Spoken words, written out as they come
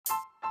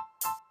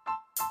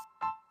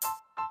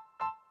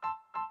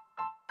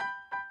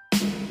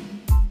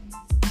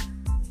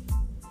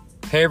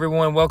Hey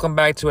everyone, welcome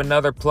back to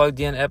another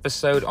Plugged In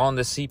episode on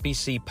the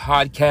CPC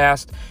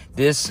podcast.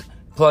 This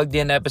Plugged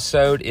In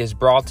episode is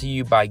brought to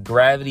you by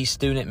Gravity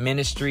Student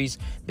Ministries,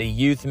 the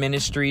youth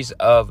ministries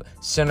of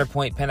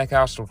Centerpoint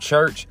Pentecostal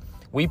Church.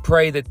 We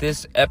pray that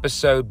this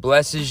episode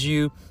blesses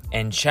you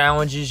and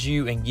challenges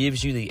you and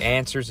gives you the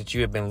answers that you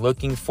have been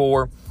looking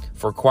for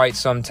quite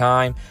some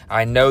time.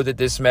 I know that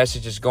this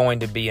message is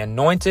going to be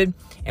anointed,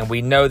 and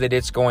we know that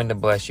it's going to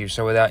bless you.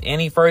 So without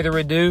any further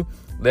ado,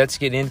 let's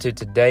get into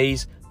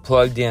today's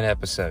Plugged In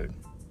episode.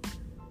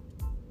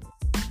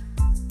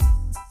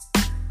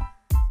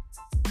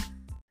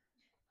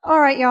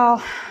 All right,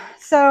 y'all.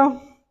 So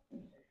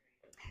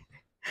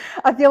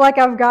I feel like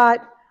I've got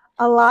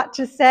a lot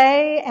to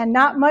say and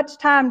not much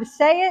time to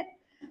say it.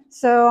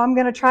 So I'm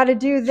going to try to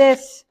do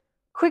this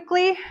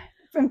quickly.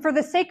 And for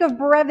the sake of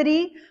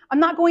brevity, I'm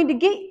not going to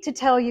get to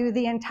tell you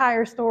the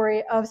entire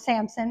story of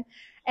Samson.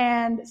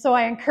 And so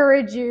I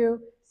encourage you,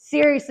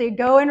 seriously,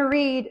 go and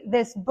read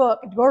this book.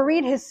 Go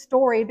read his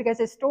story, because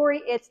his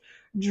story, it's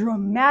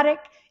dramatic,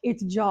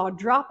 it's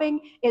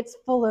jaw-dropping, it's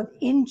full of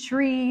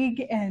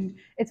intrigue, and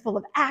it's full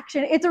of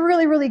action. It's a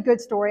really, really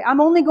good story. I'm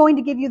only going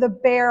to give you the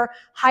bare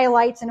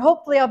highlights, and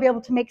hopefully I'll be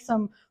able to make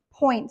some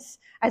points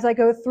as I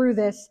go through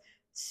this.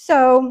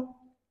 So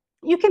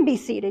you can be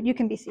seated. You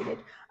can be seated.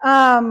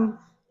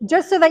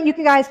 Just so that you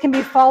guys can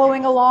be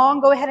following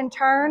along, go ahead and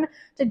turn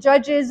to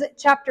Judges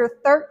chapter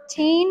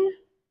 13.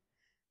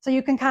 So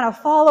you can kind of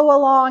follow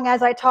along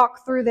as I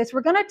talk through this.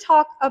 We're going to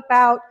talk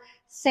about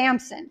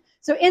Samson.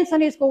 So in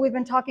Sunday school, we've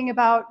been talking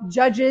about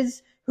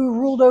judges who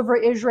ruled over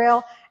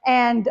Israel.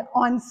 And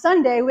on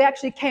Sunday, we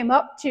actually came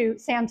up to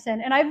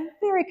Samson. And I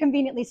very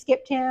conveniently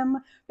skipped him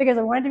because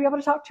I wanted to be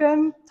able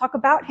to talk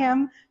about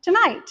him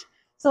tonight.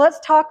 So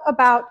let's talk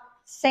about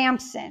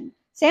Samson.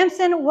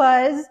 Samson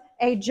was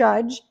a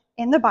judge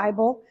in the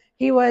Bible.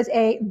 He was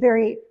a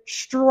very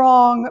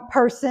strong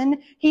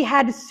person. He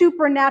had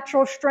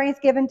supernatural strength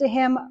given to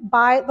him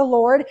by the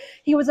Lord.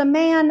 He was a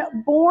man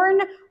born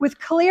with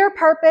clear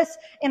purpose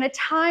in a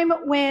time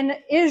when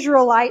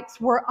Israelites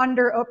were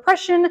under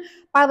oppression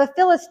by the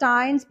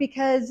Philistines,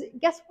 because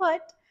guess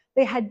what?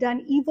 They had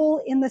done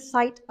evil in the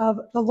sight of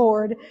the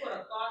Lord.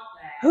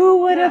 Who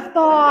would have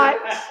thought?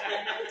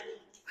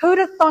 Who'd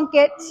have thunk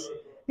it?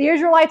 The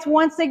Israelites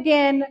once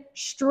again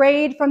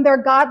strayed from their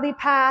godly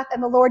path,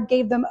 and the Lord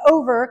gave them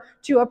over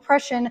to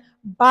oppression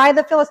by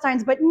the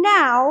Philistines. But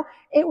now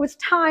it was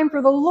time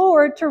for the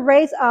Lord to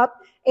raise up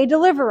a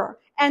deliverer.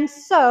 And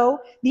so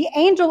the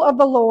angel of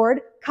the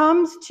Lord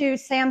comes to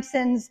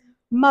Samson's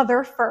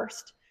mother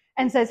first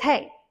and says,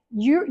 hey,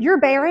 you're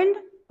barren,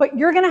 but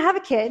you're going to have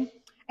a kid,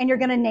 and you're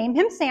going to name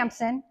him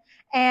Samson,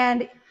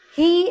 and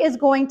he is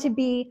going to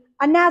be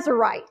a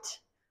Nazirite.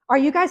 Are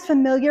you guys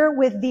familiar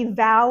with the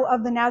vow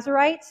of the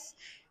Nazirites?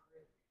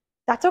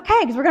 That's okay,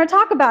 because we're going to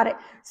talk about it.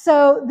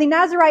 So the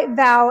Nazirite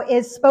vow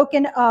is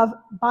spoken of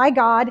by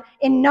God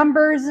in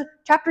Numbers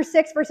chapter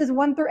 6, verses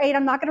 1 through 8.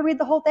 I'm not going to read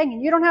the whole thing,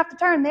 and you don't have to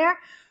turn there.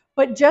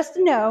 But just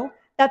know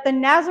that the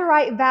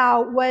Nazirite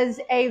vow was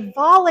a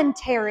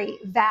voluntary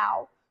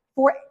vow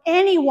for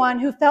anyone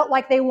who felt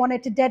like they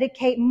wanted to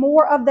dedicate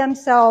more of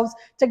themselves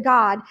to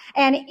God.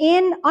 And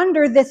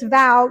under this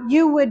vow,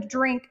 you would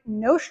drink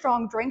no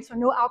strong drinks or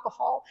no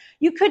alcohol.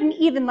 You couldn't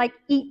even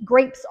eat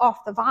grapes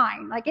off the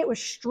vine. It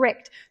was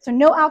strict. So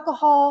no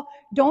alcohol,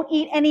 don't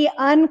eat any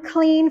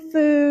unclean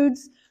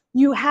foods.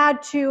 You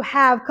had to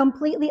have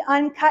completely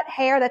uncut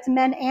hair, that's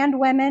men and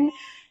women.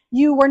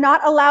 You were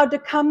not allowed to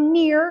come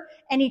near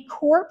any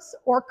corpse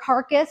or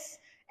carcass,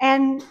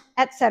 and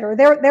etc.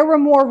 There were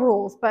more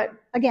rules, but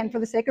again, for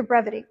the sake of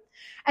brevity.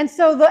 And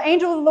so the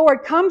angel of the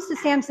Lord comes to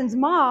Samson's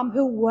mom,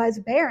 who was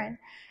barren,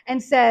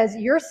 and says,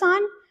 your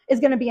son is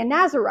going to be a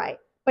Nazirite,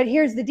 but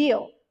here's the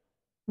deal.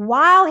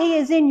 While he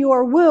is in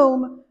your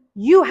womb,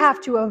 you have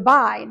to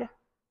abide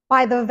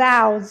by the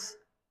vows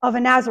of a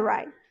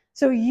Nazirite.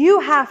 So you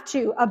have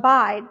to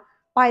abide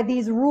by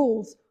these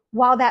rules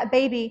while that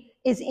baby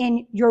is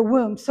in your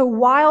womb. So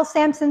while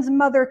Samson's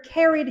mother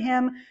carried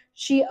him,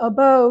 she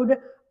abode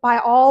by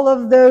all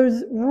of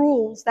those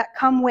rules that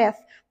come with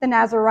the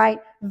Nazirite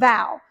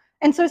vow.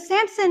 And so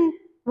Samson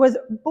was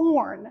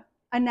born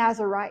a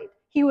Nazirite.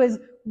 He was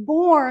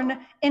born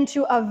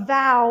into a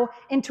vow,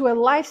 into a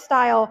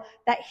lifestyle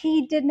that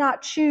he did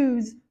not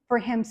choose for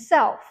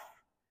himself.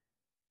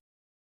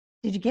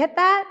 Did you get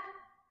that?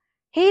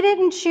 He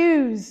didn't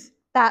choose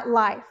that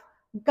life.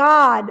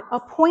 God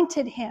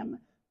appointed him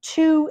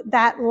to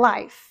that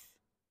life.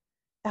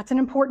 That's an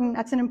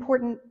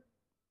important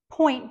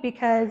point,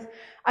 because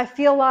I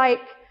feel like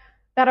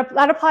that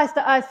applies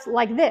to us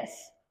like this.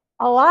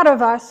 A lot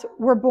of us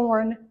were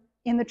born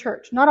in the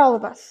church. Not all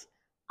of us.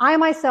 I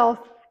myself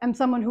am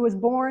someone who was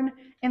born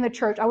in the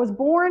church. I was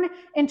born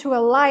into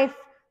a life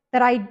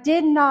that I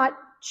did not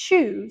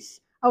choose.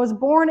 I was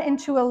born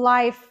into a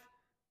life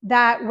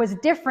that was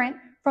different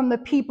from the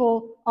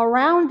people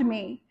around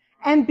me.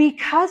 And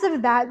because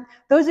of that,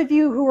 those of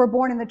you who were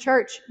born in the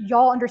church,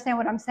 y'all understand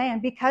what I'm saying.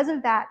 Because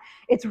of that,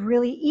 it's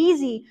really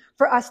easy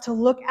for us to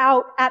look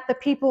out at the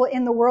people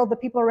in the world, the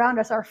people around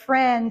us, our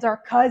friends, our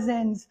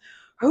cousins,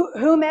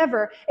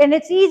 whomever. And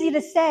it's easy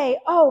to say,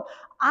 oh,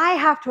 I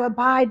have to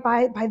abide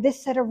by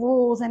this set of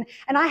rules, and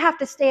I have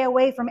to stay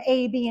away from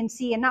A, B, and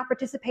C and not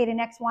participate in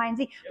X, Y, and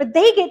Z. But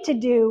they get to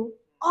do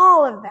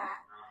all of that.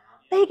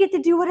 They get to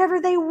do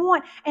whatever they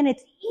want. And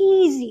it's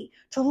easy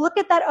to look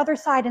at that other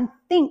side and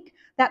think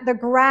that the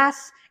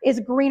grass is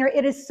greener.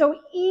 It is so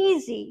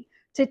easy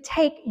to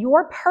take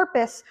your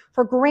purpose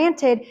for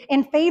granted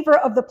in favor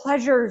of the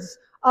pleasures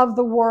of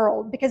the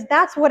world, because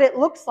that's what it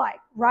looks like,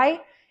 right?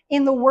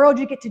 In the world,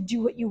 you get to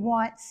do what you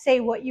want, say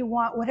what you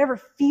want, whatever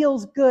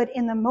feels good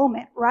in the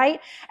moment,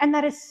 right? And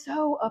that is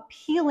so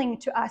appealing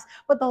to us.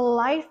 But the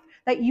life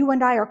that you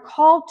and I are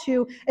called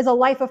to is a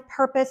life of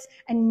purpose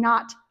and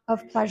not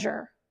of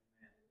pleasure.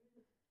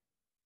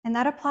 And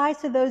that applies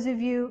to those of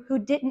you who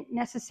didn't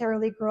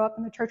necessarily grow up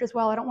in the church as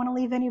well. I don't want to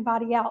leave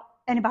anybody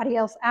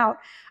else out.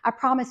 I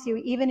promise you,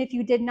 even if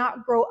you did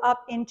not grow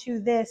up into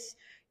this,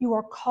 you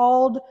are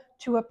called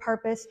to a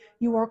purpose.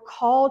 You are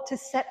called to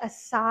set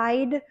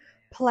aside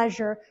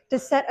pleasure, to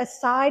set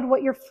aside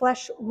what your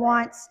flesh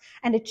wants,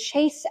 and to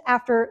chase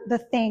after the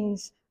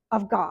things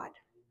of God.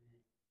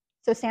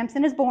 So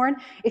Samson is born.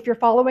 If you're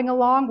following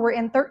along, we're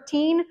in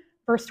 13,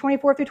 verse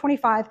 24 through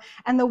 25.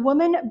 And the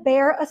woman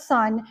bare a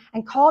son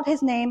and called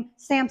his name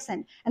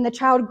Samson. And the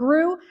child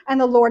grew, and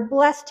the Lord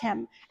blessed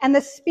him. And the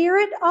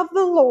Spirit of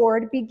the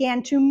Lord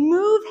began to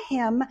move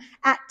him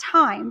at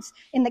times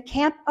in the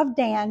camp of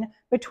Dan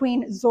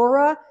between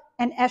Zorah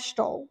and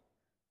Eshtaol.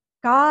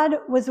 God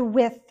was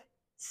with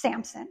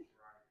Samson.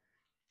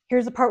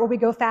 Here's the part where we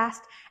go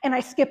fast, and I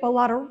skip a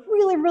lot of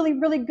really, really,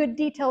 really good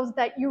details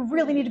that you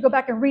really need to go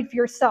back and read for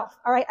yourself.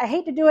 All right, I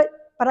hate to do it,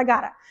 but I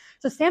gotta.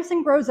 So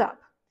Samson grows up,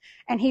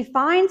 and he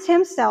finds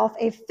himself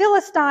a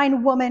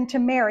Philistine woman to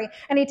marry,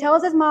 and he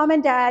tells his mom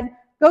and dad,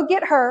 go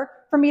get her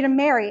for me to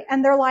marry.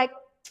 And they're like,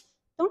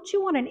 don't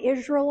you want an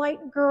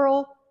Israelite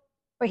girl?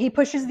 But he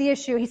pushes the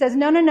issue. He says,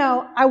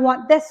 no, I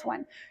want this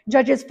one.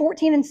 Judges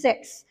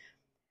 14:6.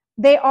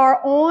 They are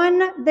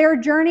on their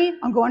journey.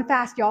 I'm going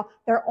fast, y'all.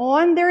 They're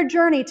on their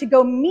journey to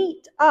go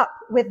meet up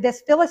with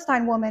this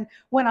Philistine woman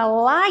when a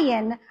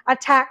lion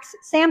attacks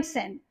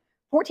Samson.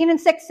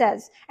 14:6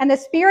 says, and the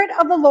Spirit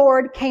of the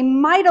Lord came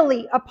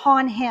mightily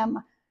upon him,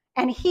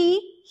 and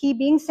he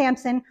being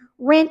Samson,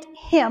 rent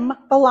him,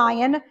 the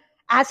lion,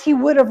 as he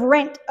would have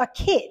rent a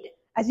kid,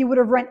 as he would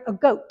have rent a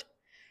goat.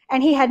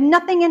 And he had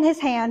nothing in his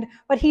hand,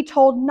 but he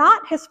told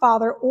not his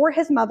father or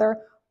his mother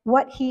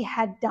what he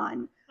had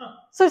done.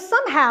 So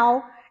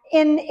somehow,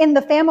 in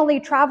the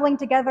family traveling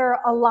together,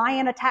 a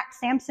lion attacked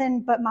Samson,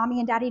 but mommy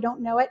and daddy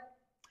don't know it.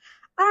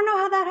 I don't know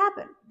how that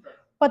happened.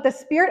 But the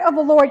Spirit of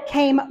the Lord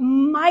came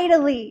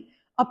mightily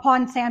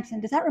upon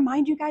Samson. Does that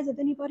remind you guys of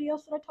anybody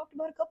else that I talked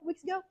about a couple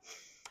weeks ago?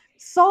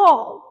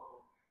 Saul,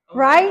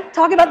 right?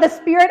 Talking about the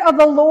Spirit of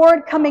the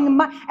Lord coming,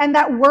 and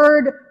that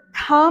word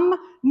come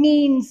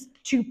means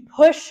to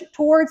push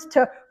towards,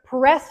 to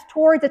press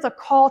towards. It's a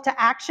call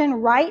to action,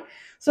 right?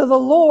 So the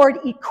Lord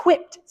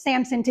equipped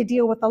Samson to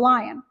deal with the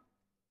lion.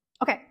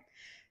 Okay.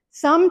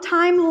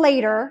 Sometime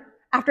later,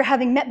 after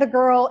having met the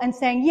girl and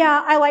saying,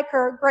 yeah, I like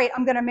her, great,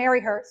 I'm going to marry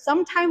her.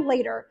 Sometime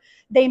later,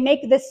 they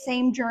make this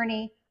same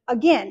journey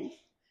again.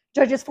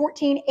 Judges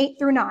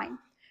 14:8-9.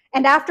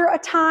 And after a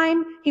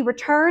time, he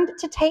returned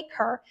to take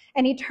her,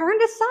 and he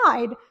turned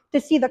aside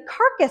to see the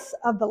carcass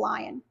of the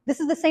lion. This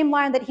is the same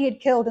lion that he had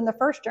killed in the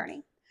first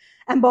journey.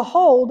 And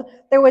behold,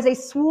 there was a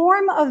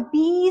swarm of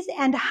bees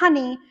and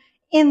honey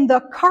in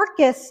the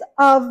carcass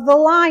of the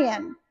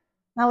lion.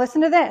 Now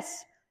listen to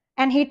this.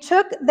 And he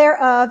took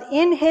thereof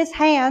in his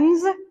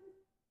hands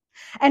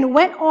and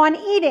went on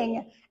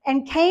eating,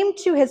 and came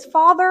to his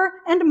father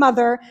and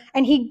mother,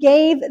 and he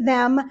gave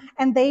them,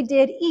 and they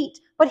did eat.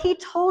 But he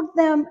told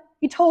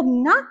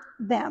not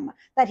them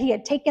that he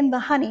had taken the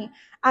honey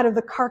out of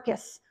the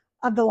carcass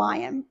of the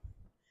lion.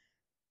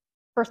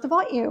 First of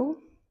all, ew.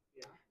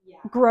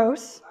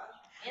 Gross.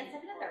 And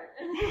second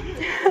and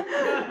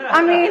third.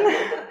 I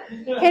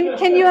mean,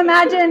 can you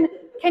imagine?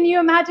 Can you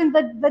imagine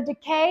the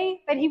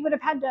decay that he would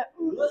have had to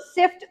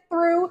sift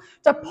through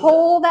to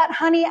pull that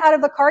honey out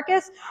of the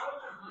carcass?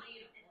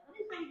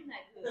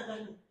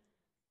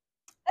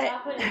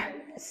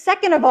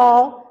 Second of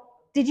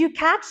all, did you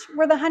catch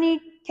where the honey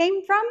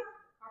came from?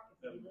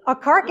 A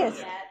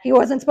carcass. He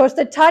wasn't supposed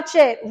to touch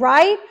it,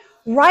 right?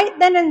 Right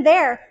then and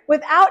there,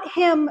 without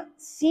him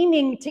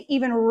seeming to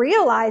even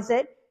realize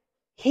it,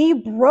 he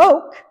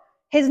broke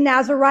his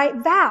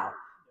Nazirite vow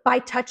by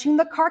touching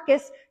the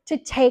carcass to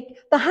take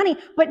the honey.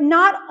 But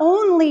not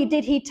only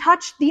did he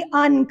touch the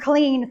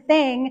unclean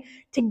thing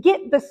to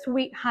get the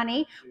sweet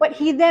honey, but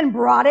he then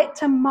brought it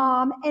to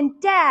mom and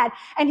dad.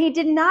 And he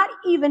did not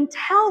even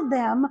tell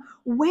them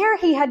where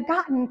he had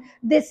gotten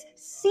this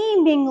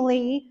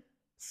seemingly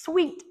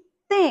sweet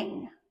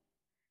thing.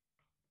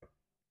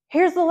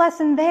 Here's the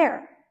lesson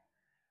there.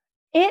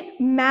 It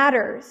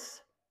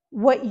matters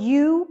what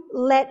you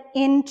let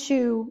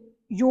into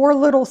your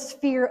little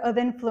sphere of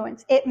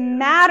influence. It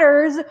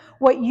matters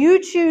what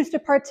you choose to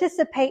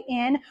participate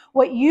in,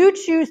 what you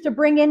choose to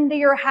bring into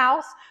your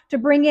house, to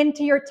bring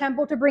into your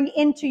temple, to bring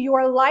into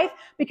your life,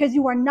 because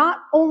you are not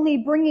only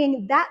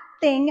bringing that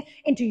thing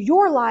into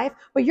your life,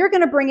 but you're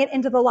going to bring it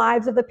into the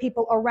lives of the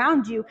people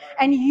around you.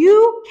 And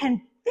you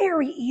can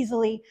very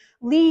easily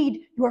lead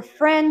your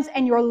friends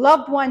and your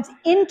loved ones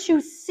into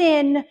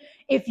sin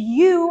if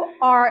you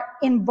are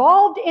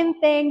involved in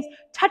things,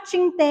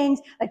 touching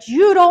things that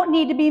you don't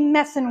need to be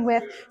messing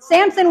with.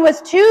 Samson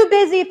was too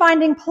busy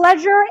finding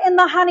pleasure in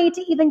the honey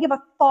to even give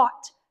a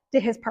thought to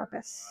his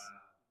purpose.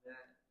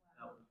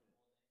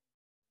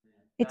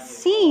 It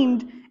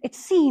seemed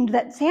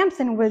that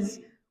Samson was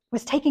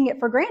taking it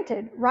for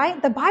granted, right?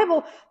 The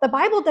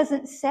Bible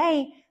doesn't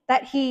say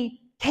that he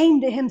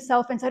came to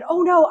himself and said,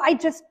 "Oh no, I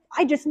just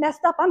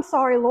messed up. I'm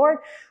sorry, Lord."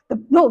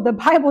 The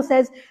Bible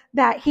says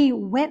that he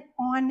went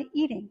on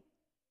eating.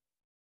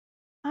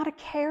 Not a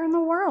care in the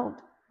world.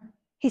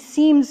 He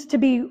seems to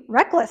be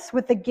reckless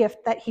with the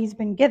gift that he's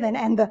been given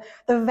and the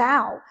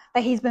vow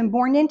that he's been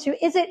born into.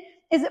 Is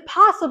it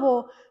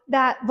possible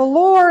that the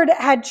Lord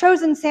had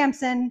chosen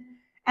Samson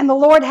and the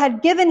Lord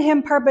had given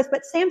him purpose,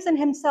 but Samson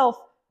himself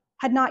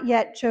had not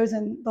yet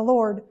chosen the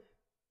Lord,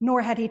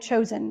 nor had he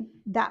chosen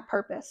that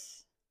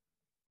purpose?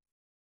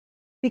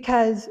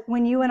 Because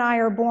when you and I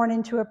are born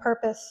into a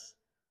purpose,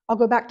 I'll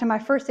go back to my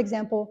first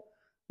example.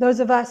 Those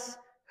of us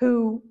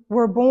who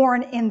were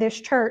born in this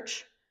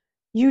church,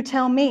 you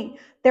tell me,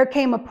 there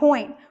came a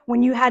point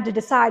when you had to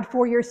decide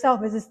for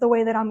yourself, is this the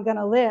way that I'm going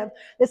to live?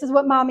 This is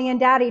what mommy and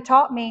daddy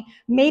taught me.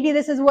 Maybe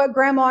this is what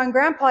grandma and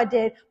grandpa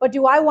did, but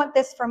do I want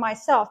this for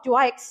myself? Do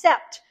I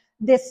accept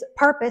this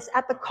purpose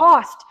at the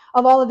cost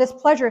of all of this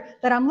pleasure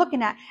that I'm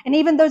looking at? And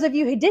even those of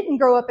you who didn't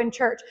grow up in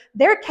church,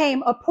 there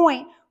came a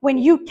point when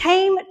you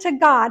came to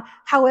God,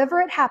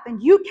 however it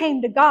happened, you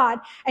came to God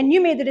and you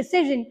made the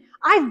decision,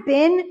 I've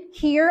been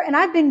here and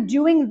I've been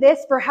doing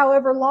this for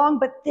however long,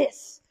 but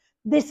this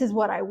is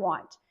what I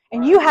want.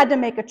 And you had to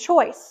make a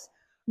choice.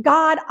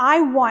 God, I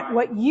want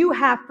what you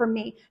have for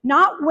me,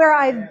 not where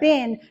I've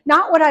been,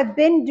 not what I've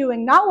been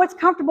doing, not what's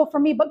comfortable for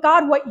me, but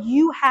God, what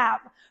you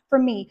have for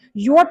me.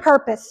 Your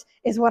purpose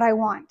is what I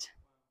want.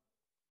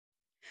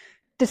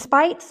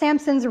 Despite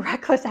Samson's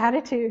reckless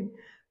attitude,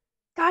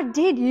 God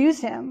did use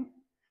him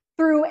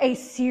through a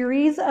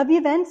series of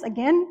events.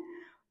 Again,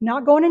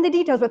 not going into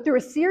details, but through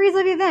a series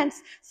of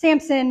events,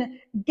 Samson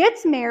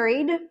gets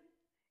married,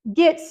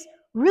 gets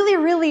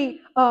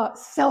really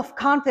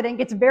self-confident,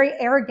 gets very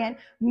arrogant,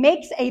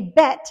 makes a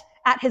bet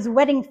at his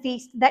wedding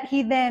feast that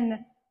he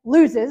then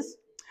loses.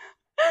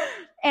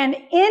 And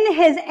in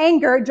his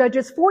anger,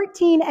 Judges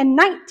 14 and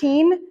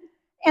 19,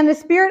 and the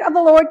Spirit of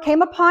the Lord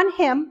came upon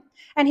him,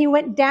 and he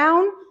went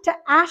down to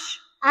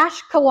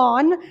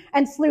Ashkelon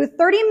and slew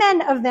 30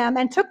 men of them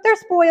and took their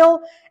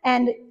spoil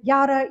and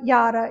yada,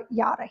 yada,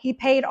 yada. He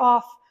paid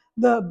off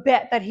the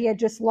bet that he had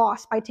just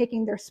lost by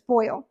taking their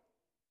spoil.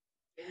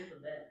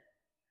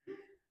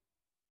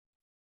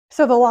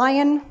 So the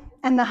lion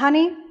and the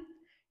honey,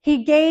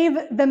 he gave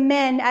the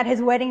men at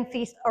his wedding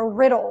feast a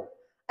riddle.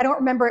 I don't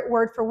remember it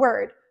word for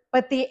word,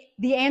 but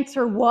the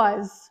answer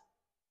was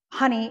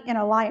honey in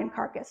a lion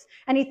carcass.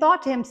 And he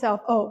thought to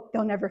himself, oh,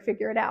 they'll never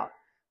figure it out.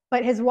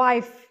 But his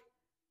wife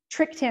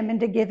tricked him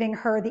into giving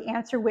her the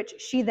answer, which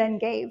she then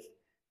gave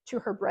to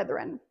her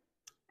brethren.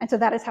 And so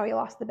that is how he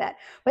lost the bet.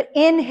 But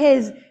in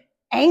his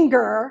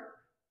anger,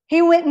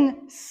 he went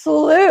and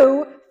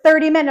slew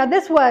 30 men. Now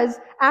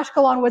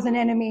Ashkelon was an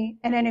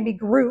enemy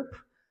group.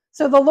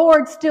 So the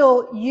Lord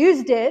still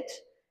used it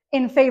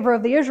in favor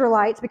of the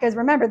Israelites, because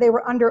remember, they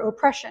were under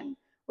oppression,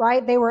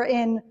 right? They were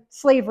in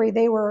slavery.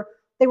 They were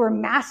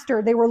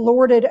mastered. They were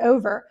lorded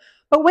over.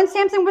 But when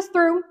Samson was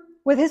through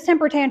with his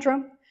temper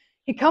tantrum,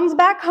 he comes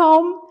back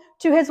home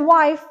to his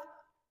wife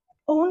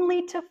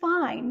only to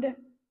find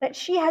that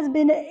she has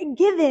been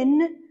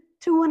given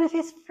to one of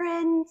his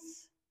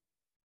friends.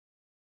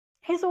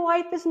 His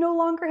wife is no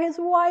longer his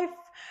wife.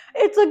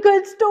 It's a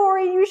good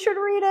story. You should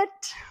read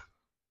it.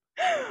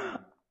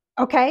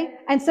 Okay.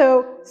 And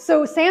so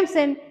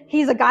Samson,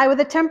 he's a guy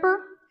with a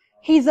temper.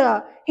 He's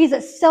a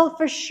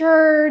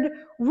self-assured,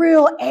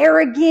 real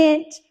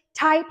arrogant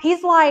type.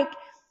 He's like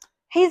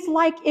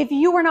if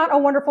you were not a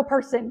wonderful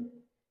person,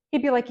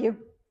 he'd be like you.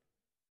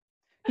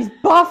 He's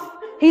buff,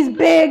 he's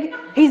big,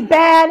 he's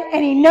bad,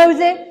 and he knows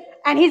it,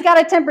 and he's got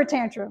a temper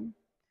tantrum.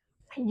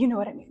 You know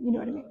what I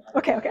mean.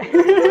 Okay.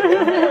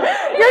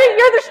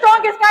 you're the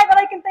strongest guy that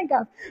I can think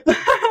of.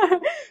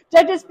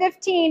 Judges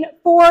 15,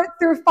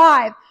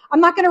 4-5. I'm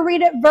not going to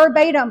read it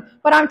verbatim,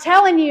 but I'm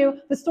telling you,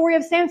 the story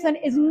of Samson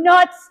is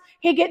nuts.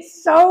 He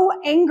gets so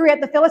angry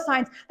at the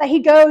Philistines that he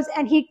goes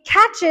and he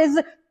catches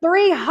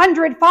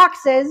 300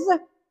 foxes.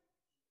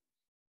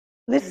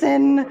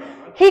 Listen,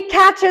 he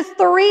catches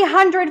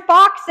 300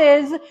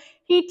 foxes.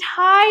 He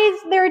ties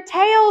their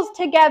tails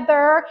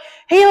together.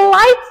 He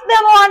lights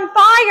them on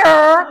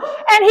fire,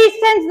 and he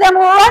sends them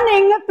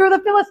running through the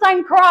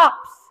Philistine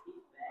crops.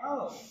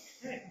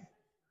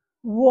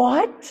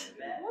 What?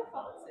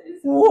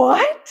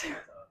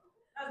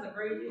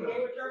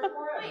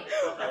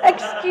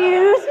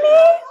 Excuse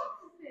me?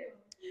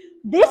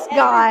 This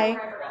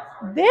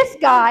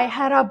guy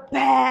had a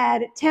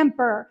bad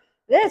temper.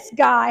 This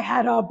guy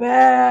had a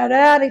bad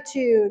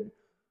attitude.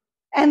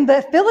 And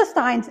the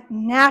Philistines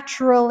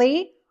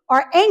naturally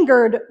are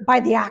angered by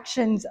the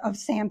actions of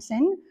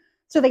Samson.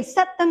 So they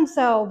set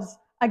themselves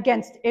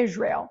against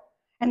Israel.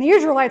 And the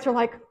Israelites are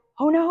like,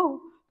 oh no,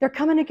 they're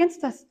coming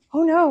against us.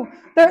 Oh no,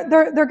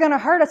 they're going to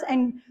hurt us.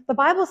 And the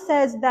Bible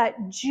says that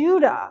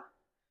Judah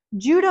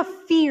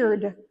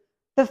feared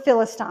the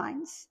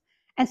Philistines.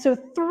 And so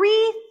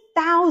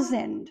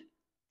 3,000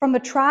 from the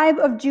tribe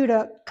of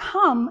Judah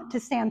come to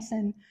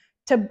Samson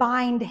to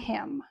bind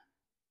him.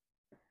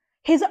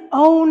 His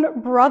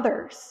own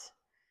brothers,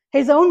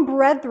 his own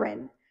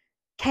brethren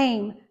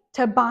came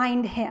to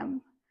bind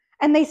him.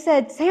 And they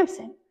said,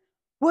 Samson,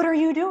 what are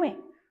you doing?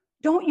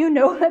 Don't you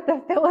know that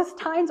the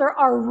Philistines are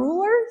our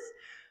rulers?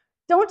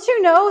 Don't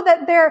you know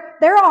that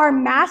they're our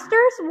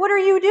masters? What are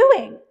you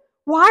doing?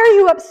 Why are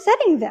you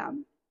upsetting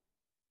them?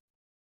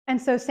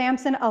 And so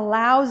Samson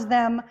allows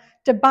them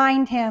to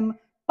bind him.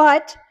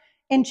 But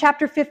in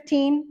chapter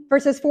 15,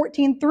 verses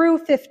 14 through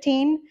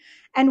 15,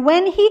 and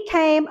when he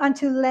came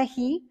unto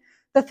Lehi,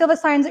 the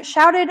Philistines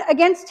shouted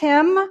against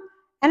him.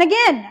 And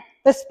again,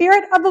 the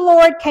Spirit of the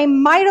Lord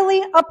came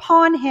mightily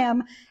upon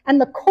him, and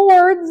the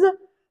cords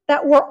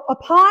that were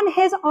upon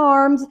his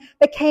arms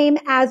became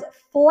as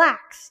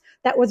flax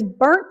that was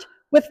burnt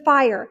with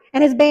fire,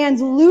 and his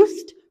bands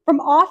loosed from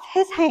off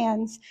his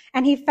hands.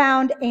 And he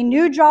found a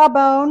new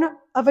jawbone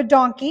of a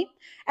donkey,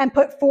 and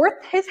put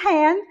forth his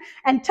hand,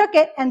 and took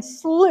it, and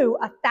slew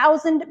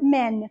 1,000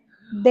 men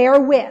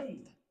therewith.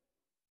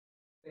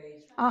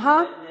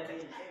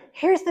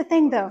 Here's the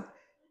thing, though.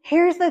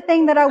 Here's the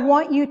thing that I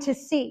want you to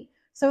see.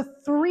 So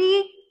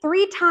three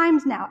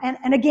times now,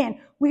 and again,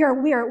 we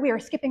are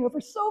skipping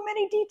over so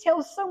many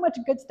details, so much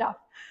good stuff.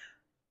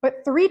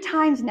 But 3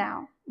 times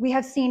now, we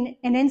have seen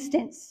an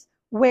instance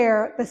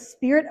where the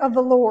Spirit of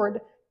the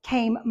Lord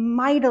came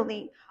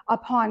mightily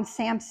upon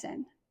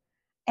Samson,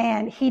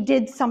 and he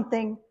did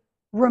something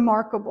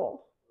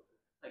remarkable.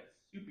 Like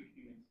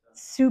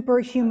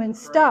superhuman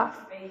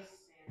stuff.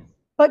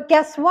 But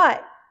guess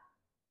what?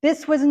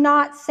 This was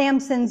not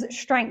Samson's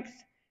strength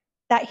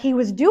that he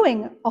was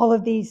doing all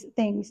of these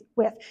things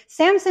with.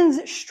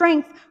 Samson's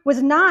strength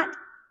was not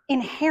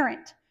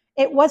inherent.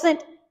 It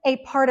wasn't a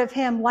part of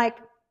him like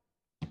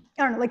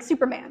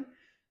Superman.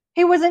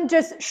 He wasn't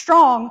just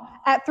strong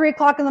at 3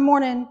 o'clock in the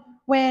morning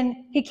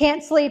when he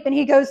can't sleep and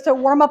he goes to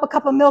warm up a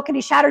cup of milk and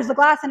he shatters the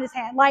glass in his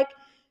hand.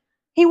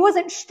 He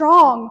wasn't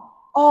strong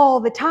all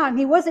the time.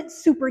 He wasn't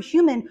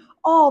superhuman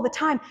all the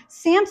time.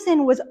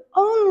 Samson was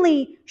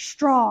only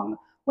strong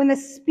when the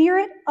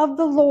Spirit of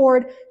the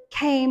Lord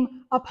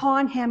came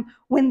upon him,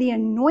 when the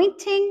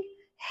anointing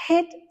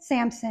hit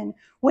Samson,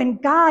 when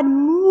God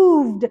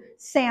moved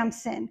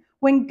Samson,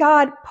 when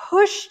God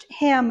pushed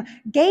him,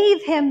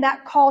 gave him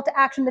that call to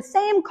action, the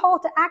same call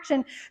to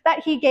action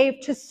that he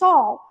gave to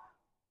Saul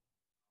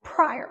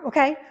prior,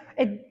 okay?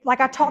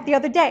 Like I taught the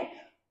other day,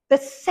 the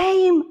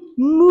same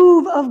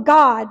move of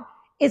God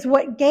is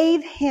what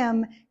gave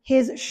him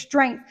his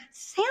strength.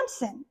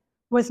 Samson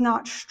was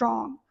not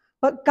strong,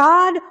 but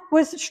God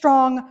was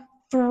strong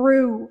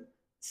through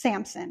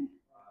Samson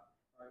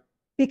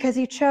because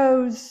he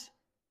chose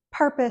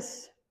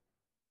purpose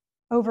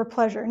over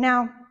pleasure.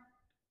 Now,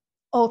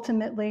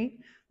 ultimately,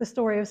 the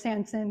story of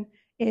Samson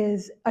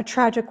is a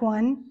tragic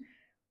one.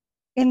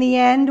 In the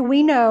end,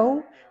 we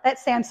know that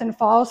Samson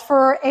falls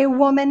for a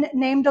woman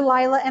named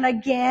Delilah. And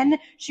again,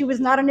 she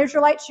was not an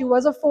Israelite. She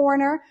was a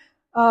foreigner.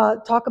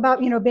 Talk about,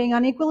 being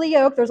unequally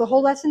yoked. There's a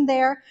whole lesson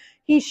there.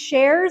 He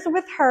shares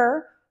with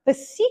her the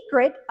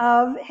secret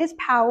of his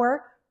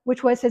power,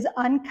 which was his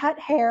uncut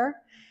hair.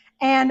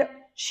 And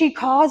she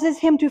causes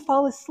him to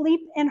fall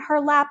asleep in her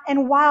lap.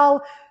 And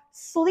while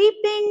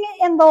sleeping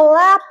in the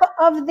lap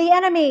of the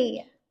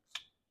enemy,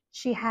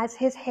 she has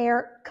his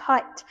hair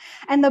cut.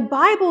 And the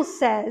Bible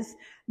says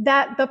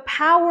that the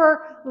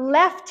power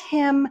left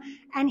him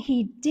and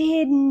he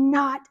did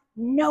not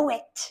know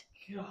it.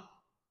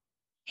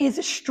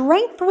 His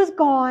strength was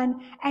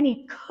gone and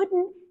he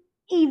couldn't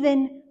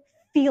even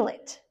feel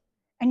it.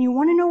 And you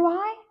want to know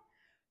why?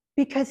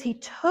 Because he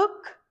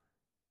took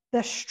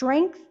the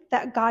strength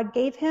that God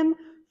gave him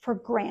for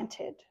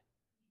granted.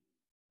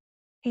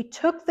 He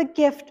took the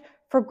gift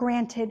for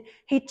granted.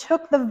 He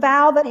took the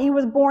vow that he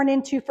was born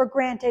into for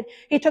granted.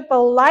 He took the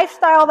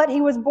lifestyle that he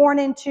was born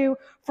into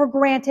for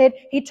granted.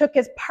 He took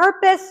his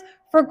purpose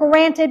for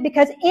granted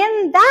because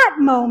in that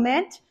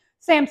moment,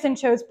 Samson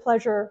chose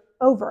pleasure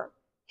over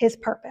his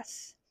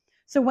purpose.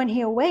 So when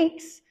he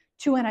awakes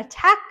to an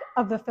attack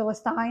of the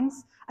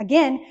Philistines,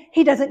 again,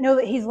 he doesn't know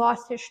that he's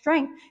lost his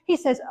strength. He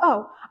says,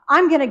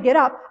 I'm going to get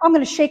up. I'm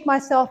going to shake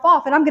myself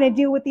off and I'm going to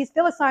deal with these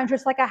Philistines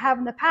just like I have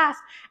in the past.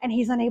 And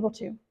he's unable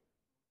to.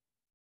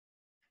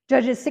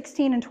 Judges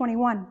 16 and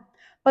 21.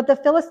 But the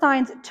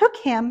Philistines took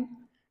him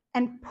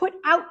and put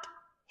out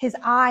his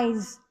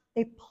eyes.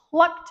 They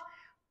plucked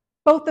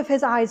both of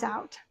his eyes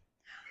out.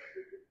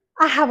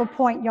 I have a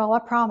point, y'all, I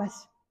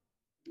promise.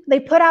 They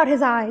put out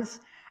his eyes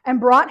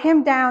and brought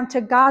him down to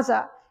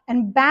Gaza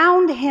and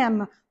bound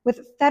him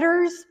with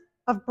fetters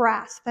of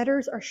brass.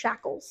 Fetters are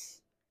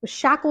shackles, with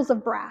shackles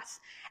of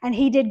brass. And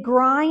he did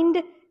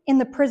grind in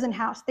the prison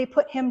house. They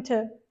put him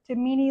to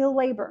menial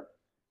labor.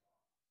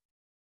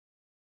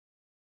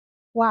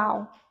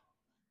 Wow.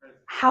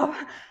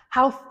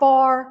 How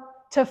far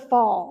to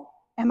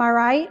fall. Am I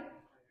right?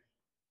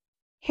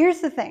 Here's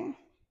the thing.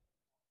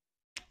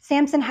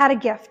 Samson had a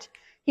gift.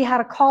 He had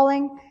a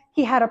calling.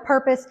 He had a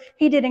purpose.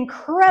 He did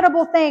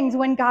incredible things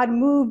when God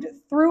moved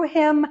through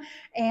him,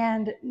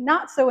 and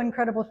not so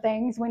incredible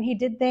things when he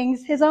did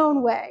things his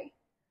own way.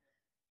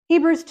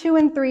 Hebrews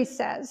 2:3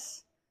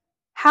 says,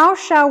 "How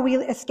shall we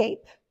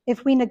escape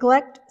if we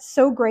neglect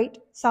so great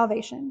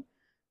salvation,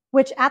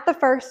 which at the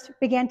first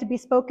began to be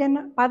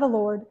spoken by the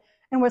Lord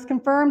and was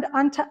confirmed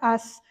unto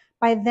us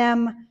by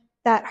them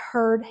that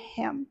heard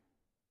him?"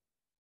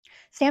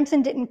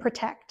 Samson didn't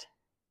protect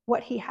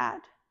what he had.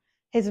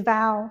 His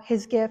vow,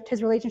 his gift,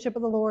 his relationship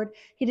with the Lord.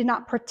 He did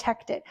not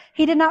protect it.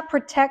 He did not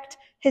protect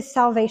his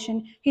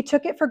salvation. He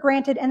took it for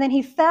granted, and then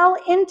he fell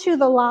into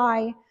the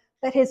lie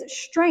that his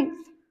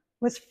strength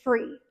was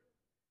free.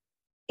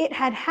 It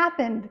had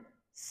happened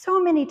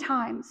so many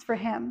times for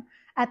him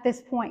at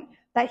this point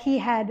that he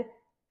had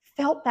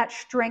felt that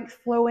strength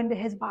flow into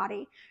his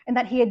body and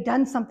that he had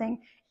done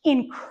something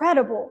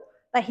incredible,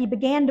 that he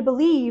began to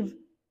believe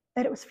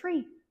that it was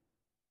free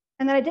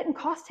and that it didn't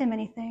cost him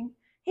anything.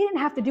 He didn't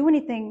have to do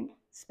anything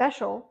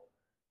special.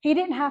 He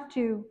didn't have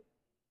to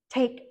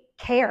take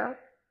care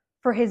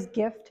for his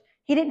gift.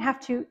 He didn't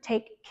have to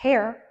take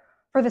care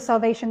for the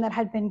salvation that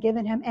had been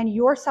given him. And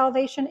your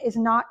salvation is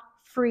not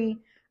free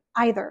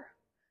either.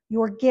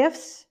 Your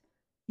gifts,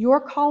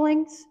 your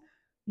callings,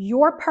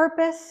 your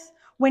purpose,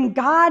 when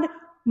God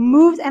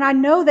moves, and I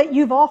know that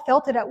you've all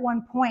felt it at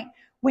one point,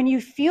 when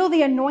you feel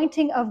the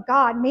anointing of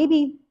God,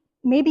 maybe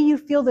you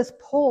feel this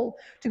pull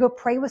to go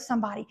pray with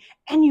somebody,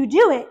 and you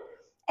do it,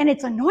 and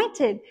it's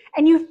anointed,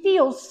 and you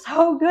feel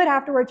so good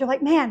afterwards. You're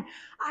like, man,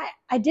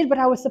 I did what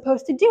I was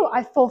supposed to do.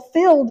 I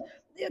fulfilled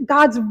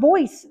God's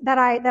voice that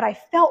I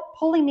felt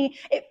pulling me.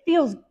 It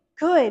feels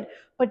good,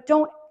 but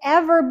don't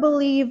ever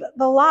believe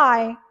the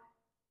lie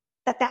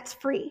that that's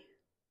free.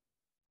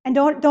 And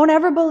don't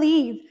ever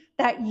believe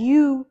that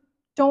you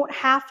don't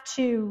have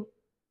to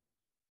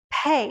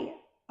pay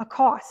a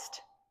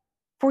cost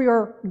for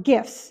your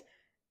gifts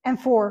and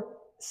for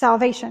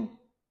salvation.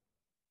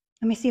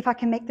 Let me see if I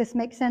can make this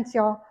make sense,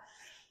 y'all.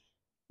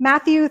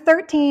 Matthew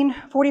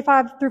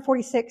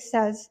 13:45-46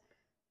 says,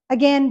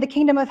 "Again, the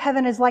kingdom of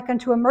heaven is like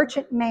unto a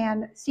merchant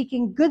man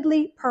seeking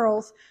goodly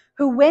pearls,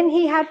 who when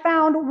he had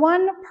found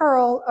one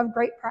pearl of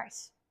great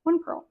price,"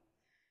 one pearl,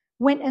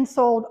 "went and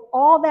sold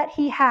all that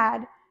he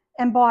had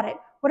and bought it."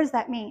 What does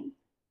that mean?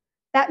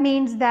 That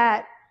means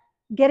that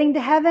getting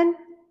to heaven,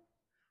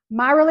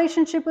 my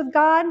relationship with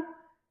God,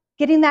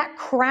 getting that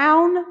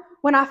crown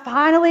when I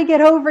finally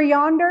get over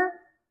yonder,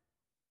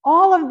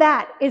 all of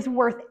that is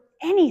worth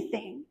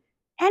anything,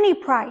 any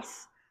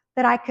price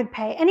that I could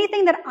pay,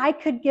 anything that I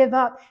could give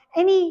up,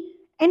 any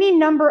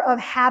number of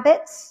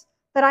habits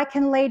that I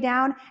can lay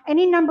down,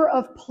 any number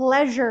of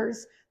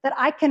pleasures that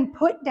I can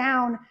put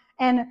down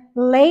and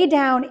lay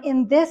down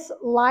in this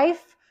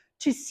life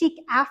to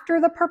seek after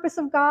the purpose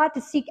of God,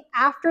 to seek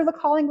after the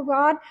calling of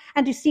God,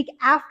 and to seek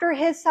after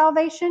his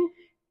salvation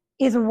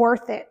is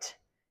worth it.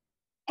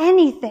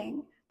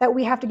 Anything that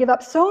we have to give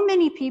up. So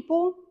many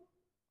people,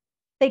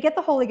 they get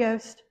the Holy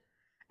Ghost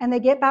and they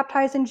get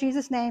baptized in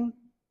Jesus' name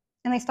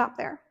and they stop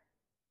there.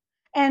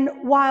 And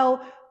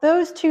while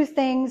those two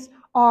things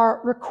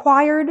are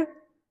required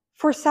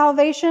for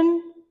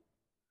salvation,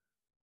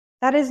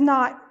 that is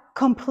not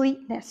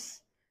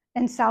completeness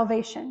in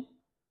salvation.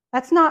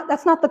 That's not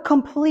the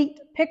complete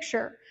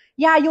picture.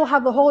 Yeah, you'll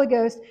have the Holy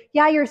Ghost.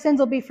 Yeah, your sins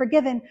will be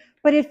forgiven.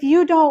 But if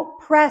you don't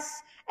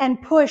press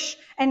and push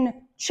and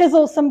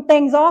chisel some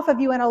things off of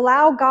you and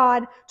allow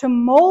God to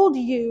mold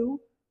you,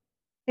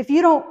 if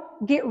you don't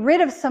get rid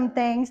of some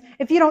things,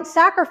 if you don't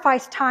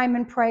sacrifice time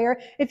in prayer,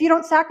 if you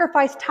don't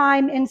sacrifice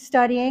time in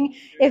studying,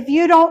 if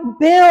you don't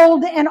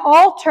build an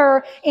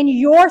altar in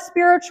your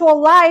spiritual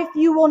life,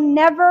 you will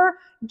never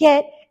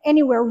get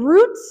anywhere.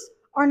 Roots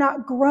are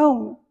not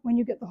grown when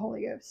you get the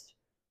Holy Ghost.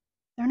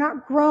 They're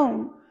not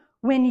grown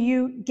when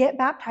you get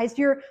baptized.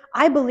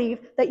 I believe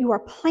that you are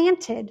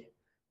planted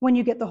when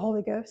you get the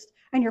Holy Ghost,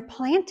 and you're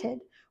planted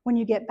when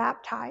you get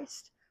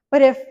baptized.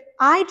 But if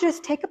I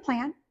just take a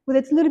plant with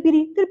its little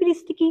bitty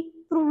sticky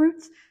little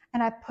roots,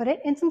 and I put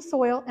it in some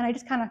soil, and I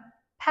just kind of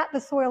pat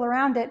the soil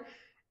around it,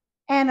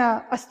 and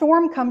a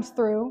storm comes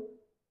through,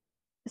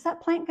 is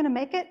that plant going to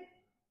make it?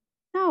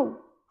 No.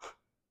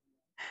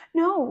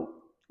 No.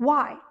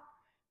 Why?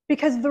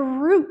 Because the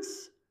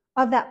roots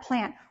of that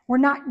plant were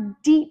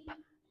not deep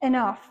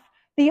enough.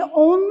 The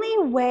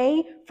only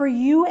way for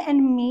you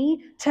and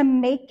me to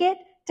make it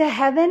to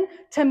heaven,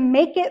 to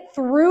make it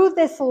through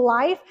this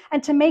life,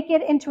 and to make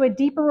it into a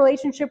deeper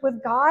relationship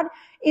with God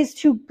is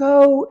to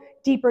go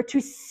deeper, to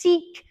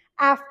seek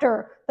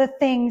after the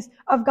things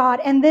of God.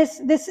 And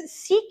this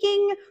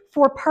seeking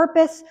for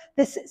purpose,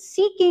 this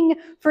seeking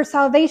for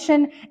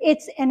salvation,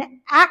 it's an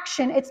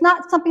action. It's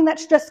not something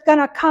that's just going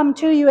to come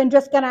to you and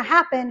just going to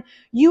happen.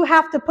 You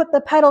have to put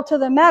the pedal to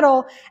the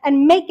metal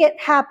and make it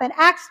happen.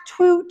 Acts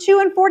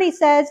 2:40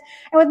 says,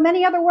 and with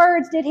many other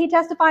words did he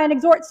testify and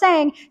exhort,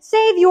 saying,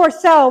 save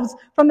yourselves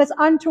from this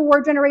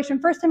untoward generation.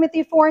 1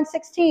 Timothy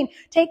 4:16,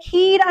 take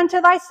heed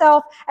unto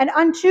thyself and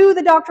unto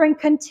the doctrine,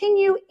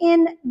 continue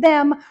in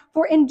them,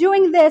 for in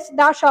doing this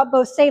thou shalt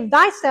both save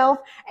thyself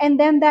and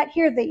them that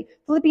hear thee.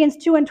 Philippians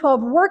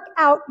 2:12, work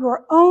out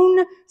your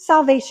own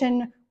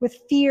salvation with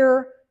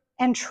fear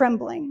and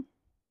trembling.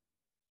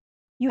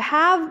 You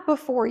have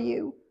before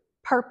you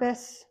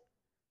purpose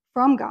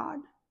from God,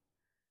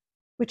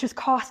 which is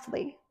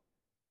costly.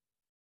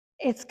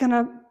 It's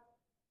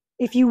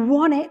if you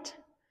want it,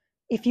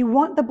 if you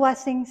want the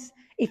blessings,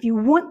 if you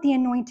want the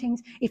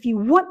anointings, if you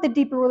want the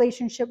deeper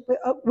relationship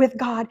with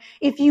God,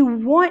 if you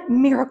want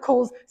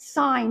miracles,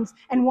 signs,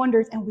 and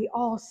wonders, and we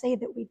all say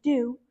that we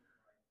do,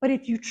 but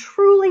if you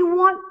truly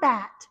want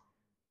that,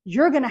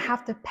 you're going to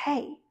have to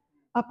pay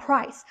a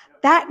price.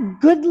 That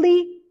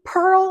goodly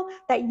pearl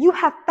that you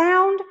have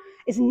found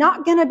is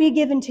not going to be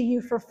given to you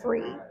for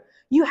free.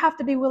 You have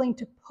to be willing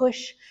to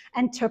push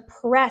and to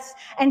press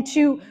and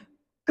to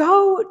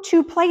go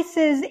to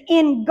places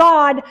in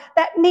God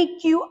that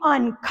make you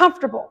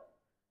uncomfortable.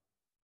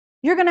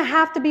 You're going to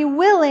have to be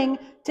willing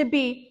to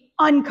be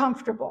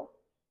uncomfortable.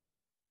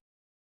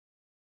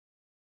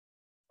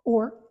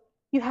 Or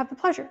you have the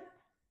pleasure.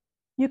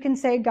 You can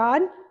say,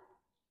 God,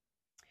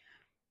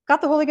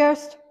 got the Holy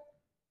Ghost,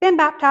 been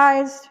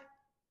baptized.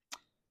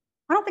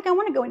 I don't think I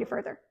want to go any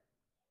further.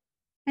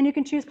 And you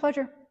can choose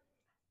pleasure.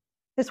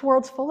 This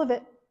world's full of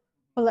it.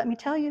 But let me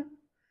tell you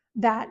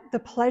that the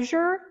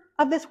pleasure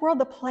of this world,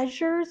 the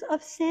pleasures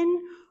of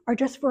sin, are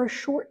just for a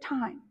short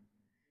time.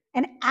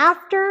 And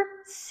after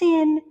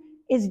sin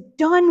is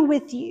done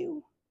with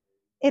you,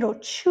 it'll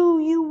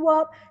chew you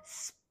up,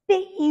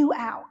 spit you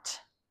out.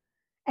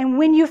 And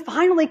when you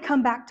finally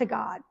come back to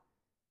God,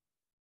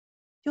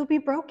 you'll be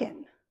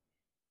broken.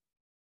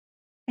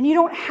 And you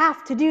don't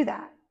have to do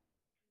that.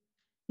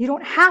 You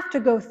don't have to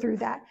go through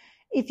that.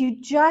 If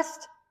you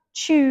just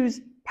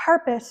choose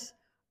purpose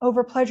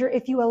over pleasure,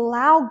 if you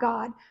allow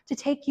God to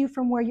take you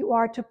from where you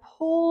are, to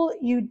pull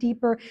you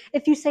deeper,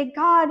 if you say,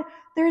 God,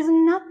 there's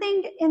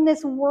nothing in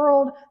this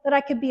world that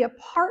I could be a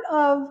part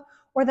of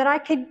or that I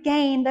could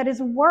gain that is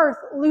worth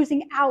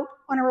losing out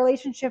on a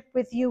relationship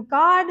with you.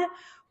 God,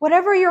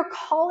 whatever you're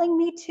calling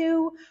me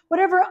to,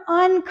 whatever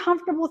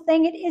uncomfortable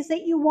thing it is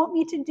that you want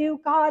me to do,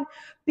 God,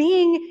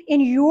 being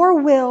in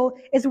your will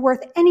is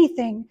worth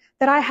anything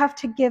that I have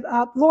to give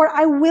up. Lord,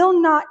 I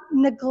will not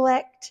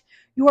neglect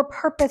your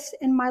purpose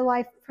in my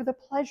life for the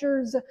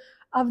pleasures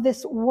of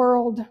this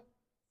world.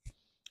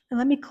 And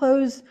let me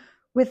close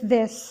with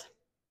this.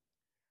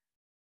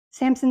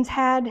 Samson's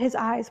had his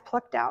eyes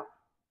plucked out.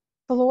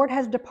 The Lord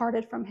has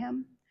departed from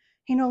him.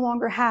 He no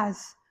longer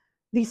has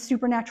the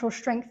supernatural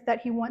strength that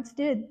he once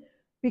did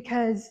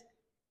because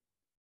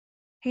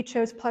he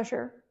chose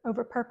pleasure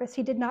over purpose.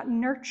 He did not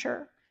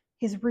nurture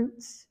his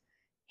roots.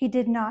 He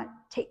did not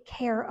take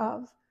care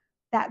of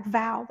that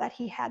vow that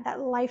he had, that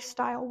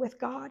lifestyle with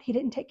God. He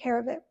didn't take care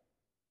of it.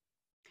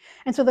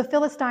 And so the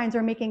Philistines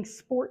are making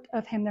sport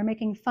of him. They're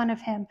making fun of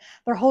him.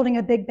 They're holding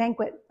a big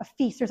banquet, a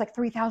feast. There's like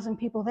 3,000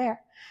 people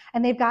there.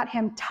 And they've got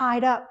him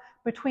tied up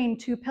between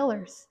two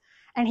pillars.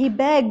 And he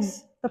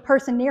begs the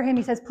person near him.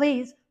 He says,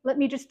 please, let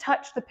me just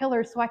touch the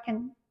pillars so I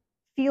can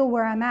feel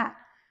where I'm at.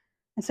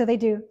 And so they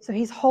do. So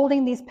he's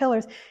holding these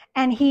pillars.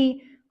 And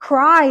he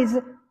cries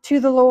to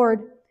the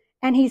Lord.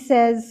 And he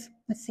says,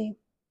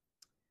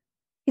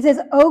 He says,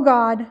 oh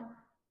God,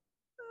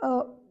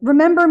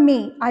 remember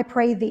me, I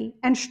pray thee,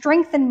 and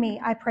strengthen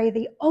me, I pray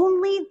thee,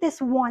 only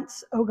this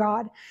once, O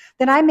God,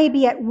 that I may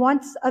be at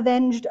once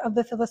avenged of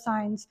the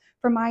Philistines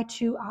for my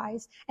two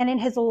eyes. And in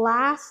his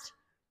last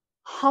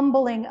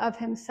humbling of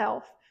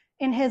himself,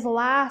 in his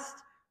last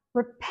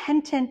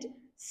repentant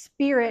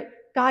spirit,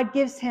 God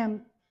gives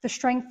him the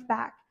strength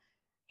back.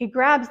 He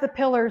grabs the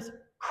pillars,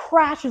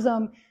 crashes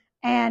them,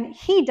 and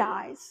he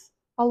dies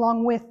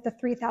along with the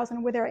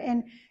 3,000 with her.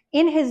 And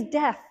in his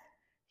death,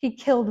 he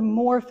killed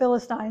more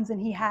Philistines than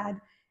he had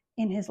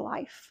in his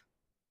life.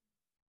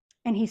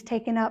 And he's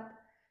taken up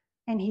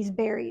and he's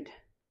buried.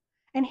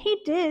 And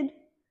he did,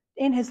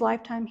 in his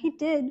lifetime, he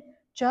did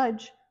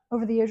judge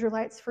over the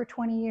Israelites for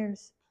 20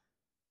 years.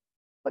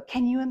 But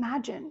can you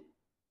imagine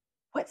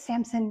what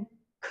Samson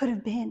could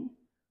have been?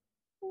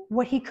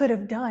 What he could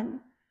have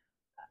done?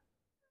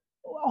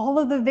 All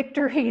of the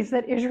victories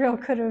that Israel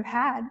could have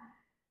had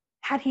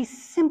he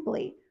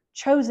simply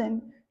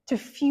chosen to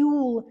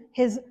fuel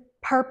his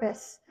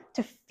purpose,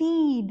 to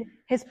feed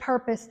his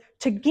purpose,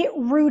 to get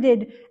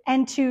rooted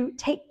and to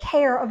take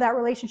care of that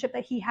relationship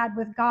that he had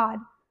with God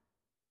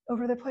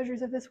over the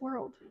pleasures of this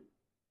world.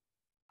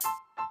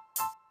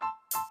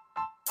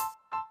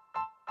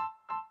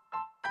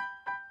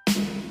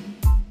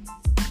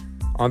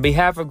 On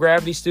behalf of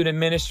Gravity Student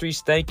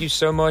Ministries, thank you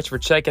so much for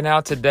checking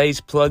out today's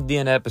Plugged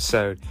In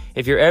episode.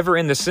 If you're ever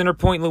in the Center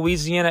Point,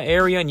 Louisiana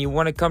area and you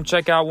want to come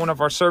check out one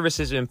of our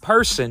services in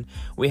person,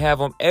 we have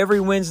them every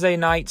Wednesday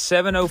night,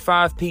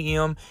 7:05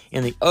 p.m.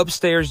 in the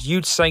upstairs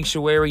youth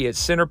sanctuary at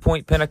Center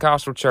Point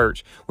Pentecostal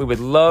Church. We would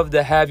love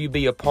to have you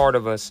be a part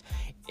of us.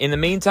 In the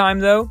meantime,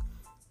 though,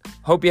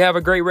 hope you have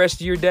a great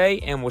rest of your day,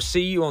 and we'll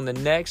see you on the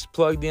next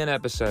Plugged In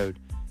episode.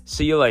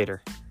 See you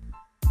later.